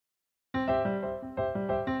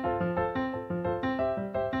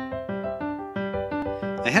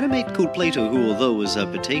I had a mate called Plato who, although was a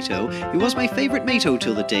potato, he was my favourite mato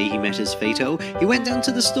till the day he met his fato. He went down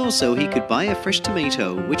to the store so he could buy a fresh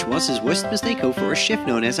tomato, which was his worst mistake-o, for a chef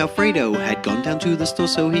known as Alfredo had gone down to the store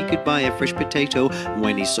so he could buy a fresh potato. And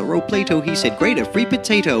when he saw old Plato, he said, "Great, a free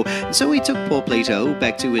potato!" And so he took poor Plato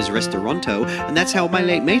back to his restauranto, and that's how my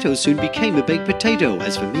late mato soon became a baked potato.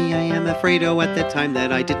 As for me, I am Alfredo, at that time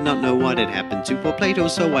that I did not know what had happened to poor Plato,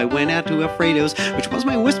 so I went out to Alfredo's, which was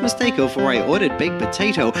my worst mistake-o, for I ordered baked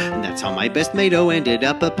potato, and that's how my best mato ended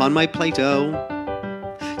up upon my plato.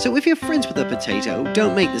 So if you're friends with a potato,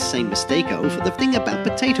 don't make the same mistake-o, for the thing about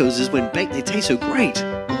potatoes is when baked they taste so great.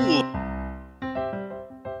 Ooh.